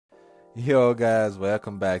Yo, guys,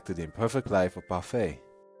 welcome back to the Imperfect Life of Parfait.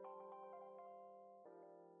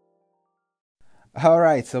 All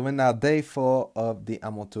right, so we're now day 4 of the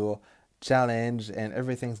Amontour challenge, and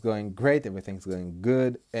everything's going great, everything's going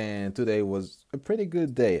good, and today was a pretty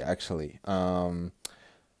good day actually. So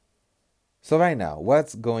right now,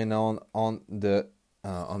 what's going on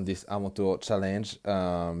this Amontour challenge?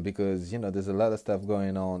 Because there's a lot of stuff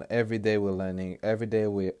going on. Every day we're learning, every day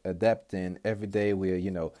we're adapting, every day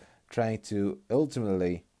we're trying to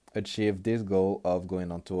ultimately achieve this goal of going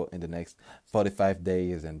on tour in the next 45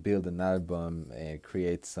 days and build an album and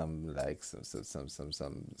create some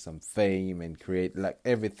fame and create, like,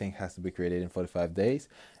 everything has to be created in 45 days.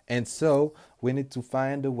 And so we need to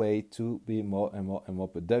find a way to be more and more and more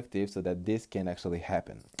productive so that this can actually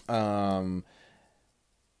happen. And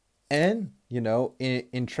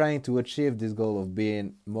in trying to achieve this goal of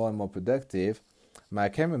being more and more productive, my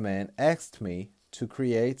cameraman asked me to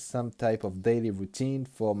create some type of daily routine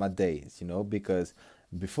for my days, because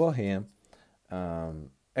before him,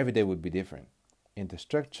 every day would be different in the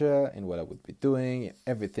structure, in what I would be doing, in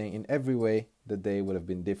everything, in every way. The day would have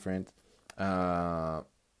been different. Uh,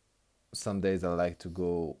 some days I like to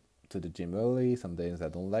go to the gym early. Some days I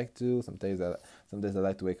don't like to. Some days I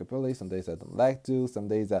like to wake up early. Some days I don't like to. Some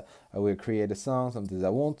days I will create a song. Some days I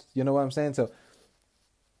won't. You know what I'm saying? So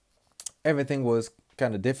everything was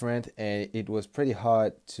kind of different, and it was pretty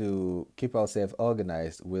hard to keep ourselves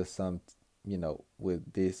organized with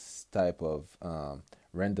with this type of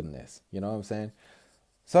randomness. You know what I'm saying?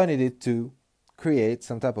 So I needed to create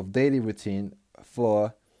some type of daily routine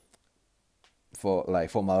for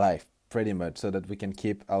my life, pretty much, so that we can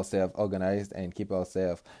keep ourselves organized and keep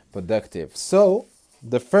ourselves productive. So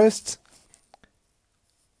the first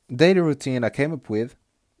daily routine I came up with,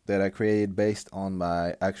 that I created based on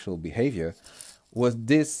my actual behavior, was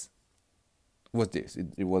this.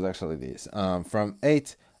 It was actually this. From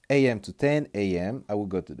 8 a.m. to 10 a.m., I would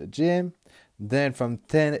go to the gym. Then from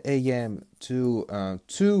 10 a.m. to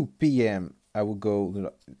 2 p.m., I would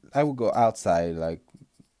go outside, like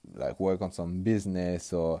work on some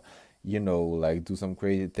business, or like do some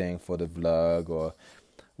crazy thing for the vlog, or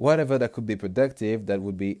whatever that could be productive, that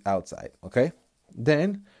would be outside. Okay.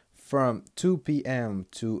 Then from 2 p.m.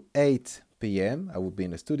 to 8 p.m., I would be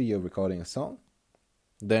in the studio recording a song.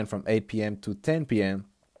 Then from 8 p.m. to 10 p.m.,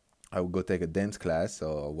 I would go take a dance class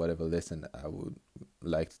or whatever lesson I would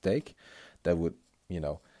like to take that would,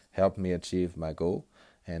 help me achieve my goal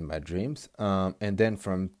and my dreams. And then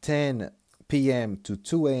from 10 p.m. to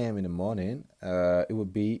 2 a.m. in the morning, it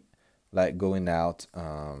would be like going out,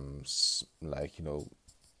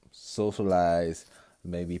 socialize,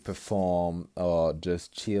 maybe perform, or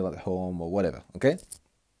just chill at home or whatever. Okay,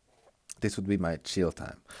 this would be my chill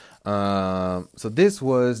time. So this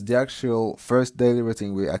was the actual first daily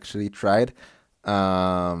routine we actually tried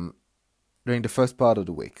um, during the first part of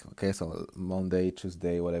the week. Okay, so Monday,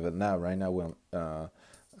 Tuesday, whatever. Now, right now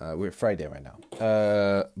we're Friday right now.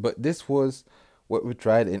 But this was what we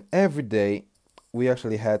tried, and every day we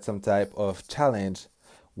actually had some type of challenge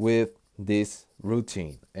with this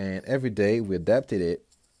routine, and every day we adapted it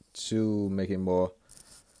to make it more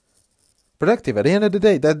productive. At the end of the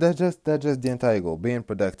day, that's just the entire goal, being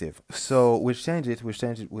productive. So we changed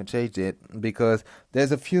it because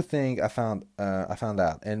there's a few things I found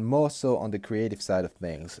out, and more so on the creative side of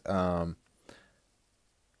things. I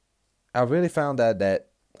really found out that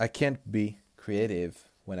I can't be creative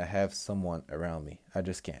when I have someone around me. I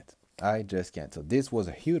just can't. So this was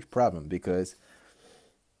a huge problem because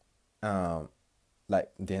um like,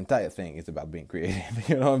 the entire thing is about being creative.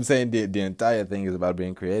 You know what I'm saying? The entire thing is about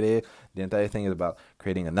being creative. The entire thing is about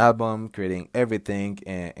creating an album, creating everything,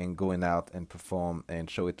 and going out and perform and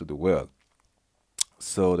show it to the world.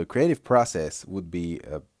 So the creative process would be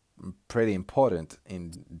pretty important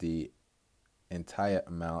in the entire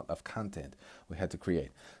amount of content we had to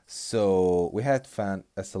create. So we had to find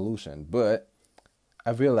a solution, but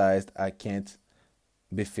I realized I can't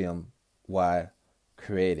be filmed while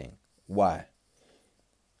creating. Why?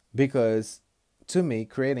 Because to me,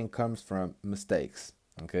 creating comes from mistakes.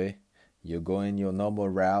 Okay, you're going your normal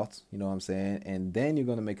route, you know what I'm saying, and then you're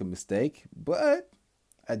gonna make a mistake. But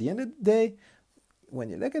at the end of the day, when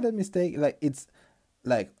you look at that mistake, like, it's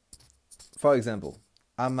like, for example,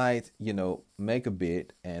 I might, make a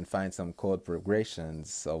beat and find some chord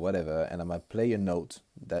progressions or whatever, and I might play a note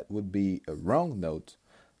that would be a wrong note,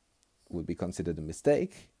 would be considered a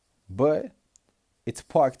mistake, but it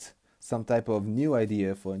sparked some type of new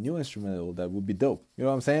idea for a new instrumental that would be dope. You know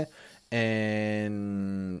what I'm saying?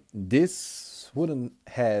 And this wouldn't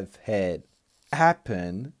have had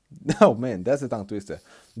happen. Oh man, that's a tongue twister.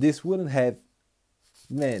 This wouldn't have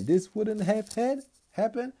man, this wouldn't have had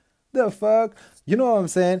happened. The fuck, you know what I'm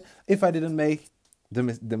saying? If I didn't make the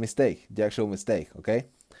mistake, the actual mistake, okay.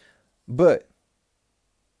 But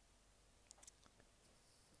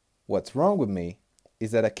what's wrong with me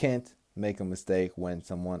is that I can't make a mistake when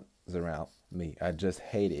someone is around me. I just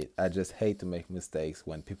hate it. I just hate to make mistakes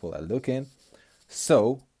when people are looking.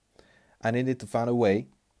 So I needed to find a way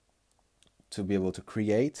to be able to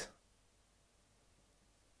create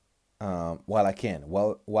while I can,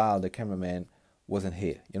 while the cameraman wasn't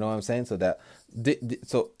here. You know what I'm saying? So that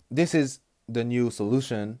so this is the new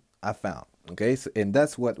solution I found. Okay, so, and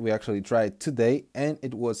that's what we actually tried today, and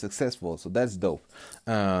it was successful. So that's dope.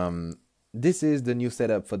 This is the new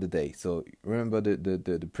setup for the day. So remember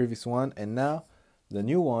the previous one, and now the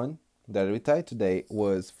new one that we tried today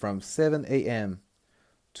was from 7 a.m.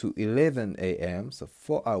 to 11 a.m. So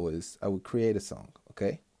 4 hours. I would create a song.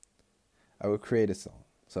 Okay, I would create a song.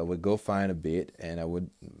 So I would go find a beat, and I would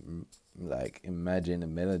like imagine a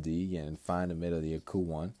melody and find a melody, a cool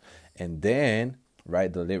one, and then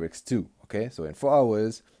write the lyrics too. Okay, so in 4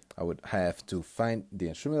 hours, I would have to find the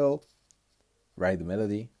instrumental, write the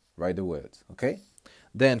melody, write the words. Okay,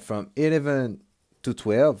 then from 11 to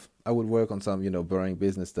 12, I would work on some boring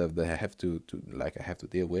business stuff that I have to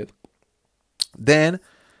deal with. Then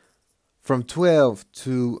from 12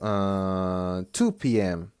 to 2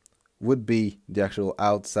 p.m. would be the actual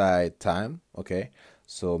outside time. Okay,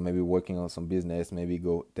 so maybe working on some business, maybe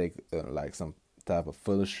go take like some type of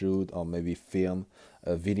photo shoot, or maybe film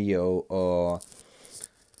a video, or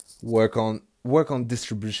work on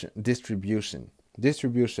distribution. Distribution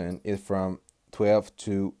is from 12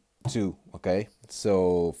 to 2. Okay,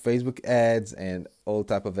 so Facebook ads and all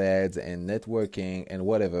type of ads and networking and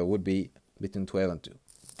whatever would be between 12 and 2.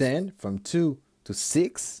 Then from 2 to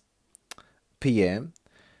 6 p.m.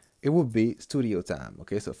 it would be studio time.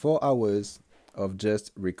 Okay, so 4 hours of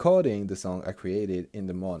just recording the song I created in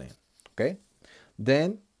the morning. Okay,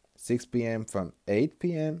 then 6 p.m. from 8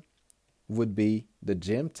 p.m. would be the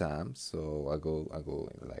gym time. So I go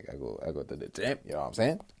to the gym. You know what I'm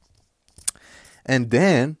saying? And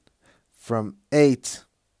then from 8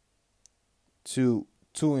 to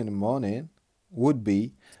 2 in the morning would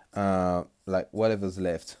be like whatever's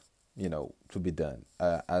left, to be done.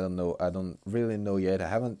 I don't know. I don't really know yet. I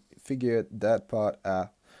haven't figured that part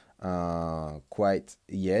out quite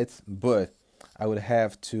yet, but I would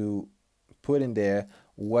have to put in there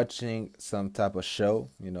watching some type of show.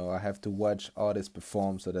 I have to watch artists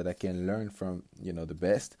perform so that I can learn from the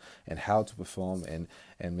best and how to perform, and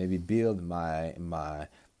maybe build my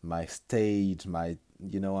stage, my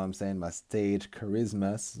what I'm saying, my stage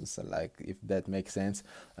charisma. So like, if that makes sense,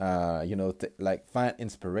 like find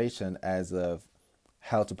inspiration as of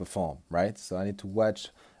how to perform, right? So I need to watch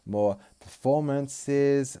more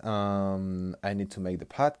performances. I need to make the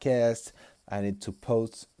podcast. I need to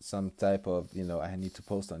post some type of, I need to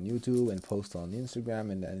post on YouTube and post on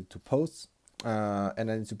Instagram, and I need to post,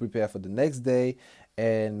 and I need to prepare for the next day,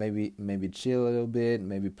 and maybe chill a little bit,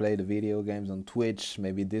 maybe play the video games on Twitch.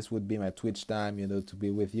 Maybe this would be my Twitch time, to be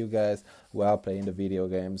with you guys while playing the video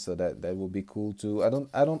games. So that would be cool too.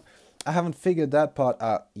 I haven't figured that part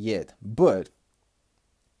out yet, but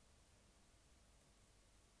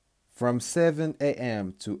from 7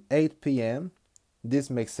 a.m. to 8 p.m., this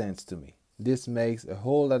makes sense to me. This makes a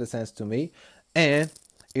whole lot of sense to me, and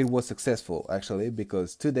it was successful actually,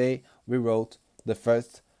 because today we wrote the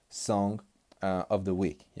first song of the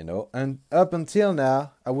week, and up until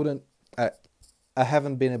now I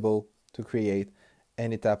haven't been able to create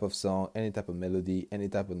any type of song, any type of melody, any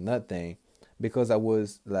type of nothing, because I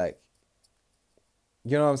was like,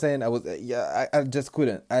 you know what I'm saying? I just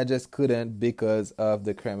couldn't because of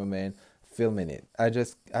the cameraman filming it. I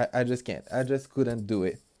just can't. I just couldn't do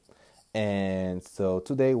it. And so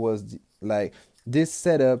today was like, this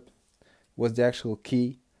setup was the actual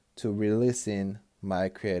key to releasing my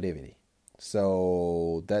creativity.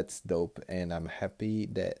 So that's dope, and I'm happy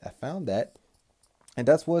that I found that. And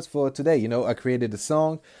that's what's for today. I created a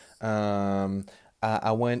song.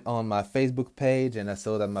 I went on my Facebook page, and I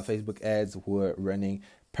saw that my Facebook ads were running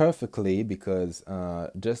perfectly, because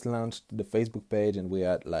just launched the Facebook page, and we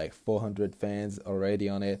had like 400 fans already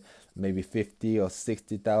on it, maybe 50 or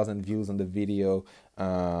 60,000 views on the video.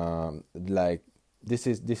 Like this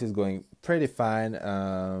is going pretty fine.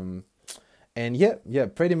 And yeah,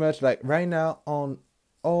 pretty much like right now on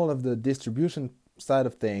all of the distribution side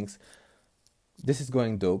of things, this is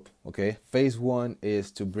going dope. Okay, phase 1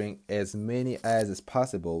 is to bring as many ads as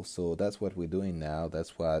possible, so that's what we're doing now.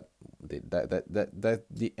 That's what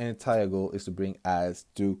the entire goal is, to bring ads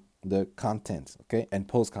to the content, okay, and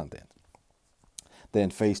post content. Then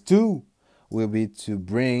phase 2 will be to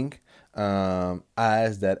bring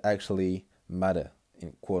eyes that actually matter,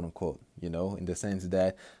 in quote unquote, in the sense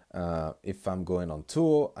that if I'm going on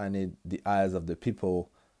tour, I need the eyes of the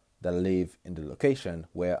people that live in the location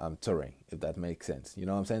where I'm touring, if that makes sense. You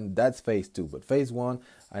know what I'm saying? That's phase two. But phase one,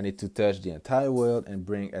 I need to touch the entire world and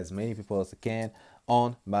bring as many people as I can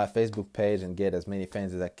on my Facebook page and get as many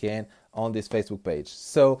fans as I can on this Facebook page.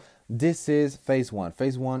 So this is phase one.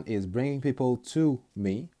 Phase one is bringing people to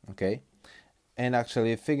me, okay? And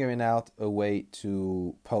actually figuring out a way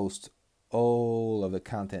to post all of the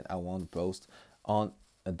content I want to post on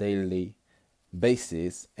a daily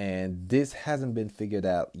basis, and this hasn't been figured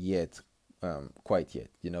out yet, quite yet,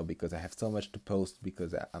 because I have so much to post,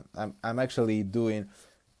 because I'm actually doing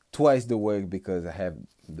twice the work, because I have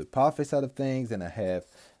the Parfait side of things and I have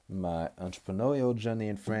my entrepreneurial journey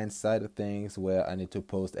in France side of things, where I need to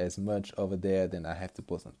post as much over there than I have to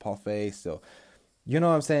post on Parfait. So you know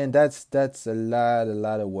what I'm saying? That's a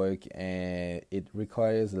lot of work, and it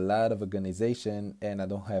requires a lot of organization, and I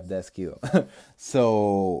don't have that skill.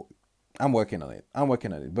 So I'm working on it.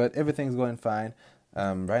 But everything's going fine.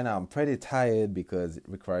 Right now I'm pretty tired because it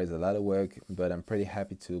requires a lot of work, but I'm pretty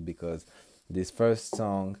happy too, because this first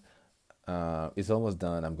song is almost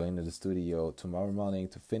done. I'm going to the studio tomorrow morning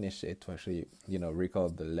to finish it, to actually,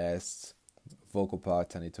 record the last vocal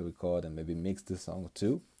parts I need to record, and maybe mix the song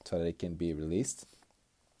too, so that it can be released.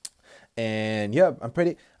 And yeah, I'm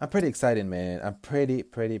pretty excited, man. I'm pretty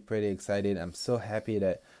excited. I'm so happy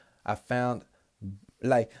that I found,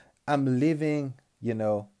 like, I'm living,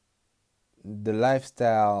 the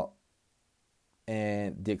lifestyle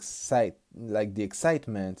and the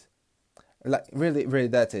excitement. Like, really,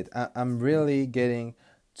 that's it. I'm really getting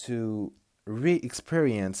to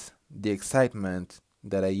re-experience the excitement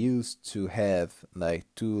that I used to have like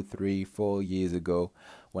 2, 3, 4 years ago,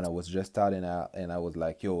 when I was just starting out, and I was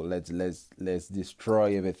like, yo, let's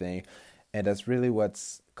destroy everything. And that's really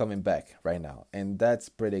what's coming back right now. And that's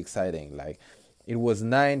pretty exciting. Like, it was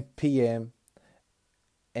 9 p.m.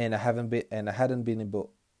 and I hadn't been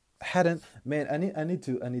able, man, I need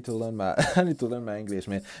to learn my I need to learn my English,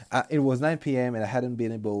 man. It was 9 p.m. and I hadn't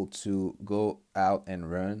been able to go out and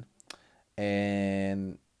run,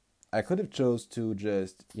 and I could have chose to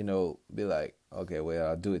just, be like, okay, well,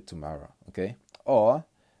 I'll do it tomorrow, okay? Or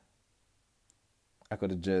I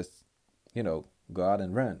could have just, go out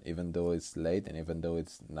and run, even though it's late and even though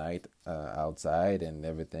it's night outside and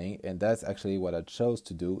everything. And that's actually what I chose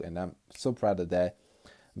to do, and I'm so proud of that,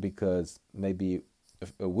 because maybe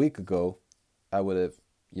a week ago I would have,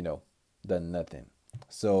 done nothing.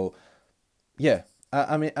 So yeah,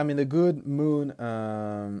 I'm in a good mood,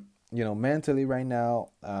 mentally right now.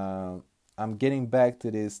 I'm getting back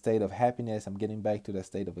to this state of happiness. I'm getting back to the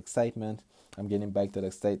state of excitement. I'm getting back to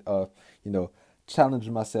the state of,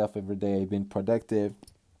 challenging myself every day, being productive,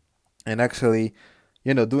 and actually,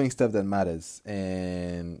 doing stuff that matters,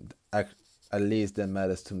 and at least that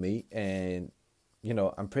matters to me. And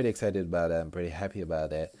I'm pretty excited about that. I'm pretty happy about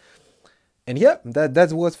that. And yeah,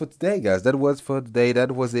 that was for today, guys. That was for today.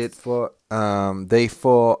 That was it for day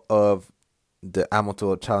 4 of the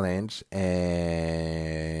Amateur Challenge.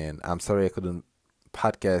 And I'm sorry I couldn't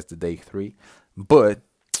podcast the day 3, but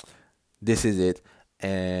this is it.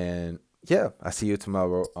 And yeah, I'll see you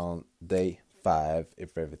tomorrow on day 5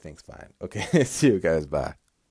 if everything's fine. Okay, see you guys. Bye.